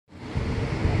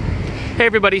Hey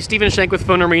everybody, Steven Shank with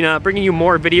PhoneArena, bringing you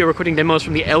more video recording demos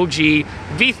from the LG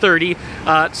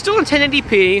V30. Still in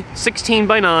 1080p,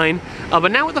 16:9,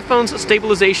 but now with the phone's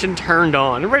stabilization turned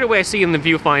on. And right away I see in the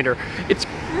viewfinder, it's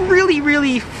really,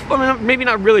 I mean, maybe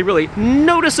not really,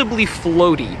 noticeably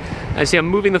floaty. I see I'm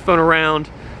moving the phone around,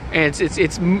 and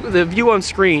it's the view on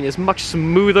screen is much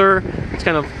smoother. It's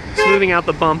kind of smoothing out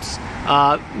the bumps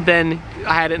than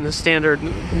I had it in the standard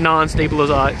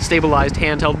non-stabilized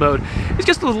handheld mode. It's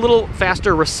just a little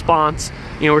faster response.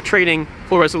 You know, we're trading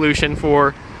full resolution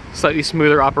for slightly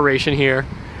smoother operation here.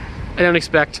 I don't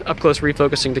expect up-close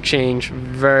refocusing to change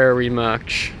very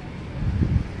much.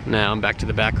 Now I'm back to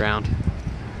the background.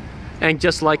 And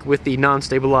just like with the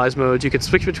non-stabilized modes, you can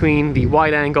switch between the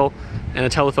wide angle and a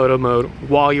telephoto mode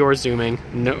while you're zooming,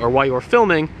 or while you're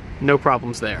filming, no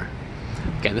problems there.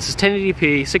 Again, this is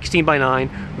 1080p, 16:9,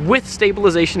 with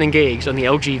stabilization engaged on the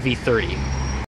LG V30.